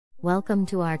Welcome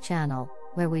to our channel,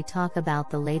 where we talk about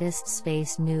the latest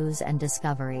space news and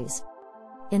discoveries.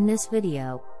 In this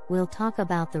video, we'll talk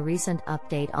about the recent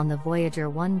update on the Voyager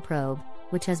 1 probe,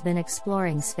 which has been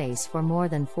exploring space for more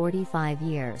than 45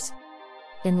 years.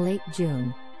 In late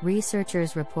June,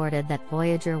 researchers reported that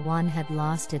Voyager 1 had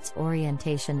lost its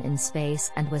orientation in space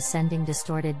and was sending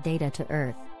distorted data to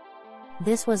Earth.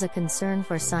 This was a concern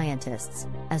for scientists,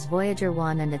 as Voyager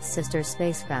 1 and its sister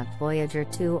spacecraft Voyager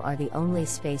 2 are the only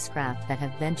spacecraft that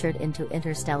have ventured into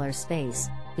interstellar space,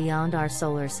 beyond our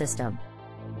solar system.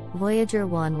 Voyager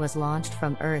 1 was launched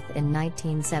from Earth in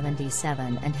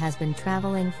 1977 and has been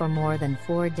traveling for more than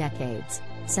 4 decades,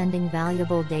 sending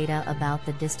valuable data about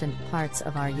the distant parts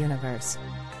of our universe.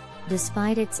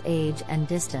 Despite its age and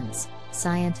distance,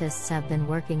 scientists have been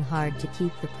working hard to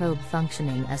keep the probe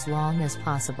functioning as long as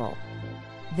possible.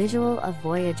 Visual of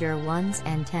Voyager 1's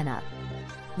antenna.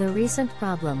 The recent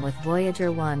problem with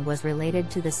Voyager 1 was related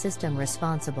to the system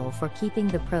responsible for keeping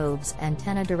the probe's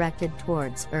antenna directed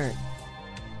towards Earth.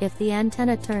 If the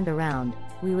antenna turned around,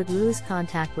 we would lose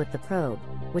contact with the probe,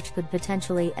 which could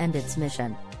potentially end its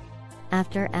mission.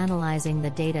 After analyzing the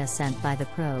data sent by the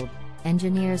probe,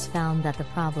 engineers found that the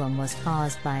problem was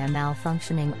caused by a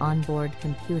malfunctioning onboard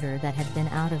computer that had been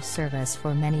out of service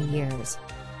for many years.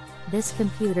 This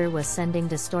computer was sending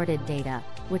distorted data,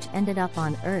 which ended up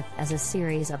on Earth as a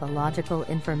series of illogical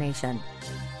information.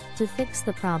 To fix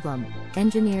the problem,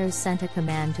 engineers sent a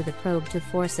command to the probe to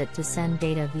force it to send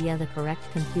data via the correct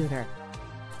computer.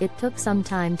 It took some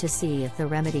time to see if the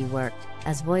remedy worked,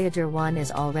 as Voyager 1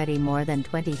 is already more than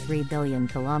 23 billion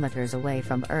kilometers away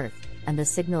from Earth, and the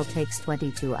signal takes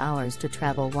 22 hours to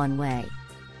travel one way.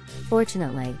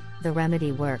 Fortunately, the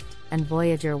remedy worked, and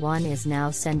Voyager 1 is now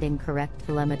sending correct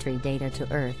telemetry data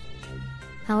to Earth.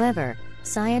 However,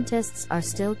 scientists are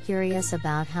still curious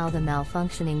about how the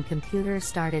malfunctioning computer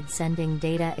started sending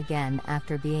data again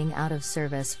after being out of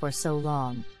service for so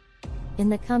long. In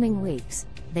the coming weeks,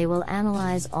 they will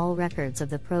analyze all records of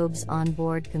the probe's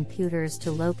onboard computers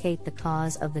to locate the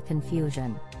cause of the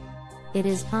confusion. It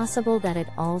is possible that it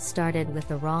all started with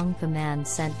the wrong command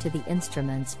sent to the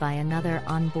instruments by another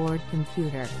onboard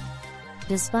computer.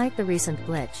 Despite the recent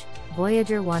glitch,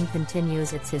 Voyager 1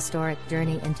 continues its historic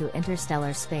journey into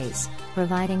interstellar space,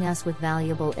 providing us with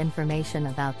valuable information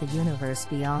about the universe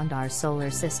beyond our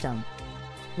solar system.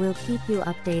 We'll keep you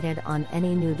updated on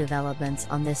any new developments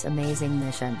on this amazing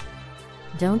mission.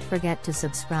 Don't forget to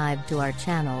subscribe to our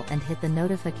channel and hit the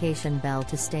notification bell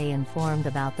to stay informed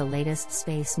about the latest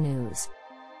space news.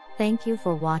 Thank you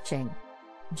for watching.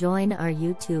 Join our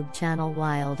YouTube channel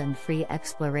Wild and Free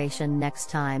Exploration next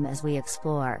time as we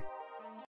explore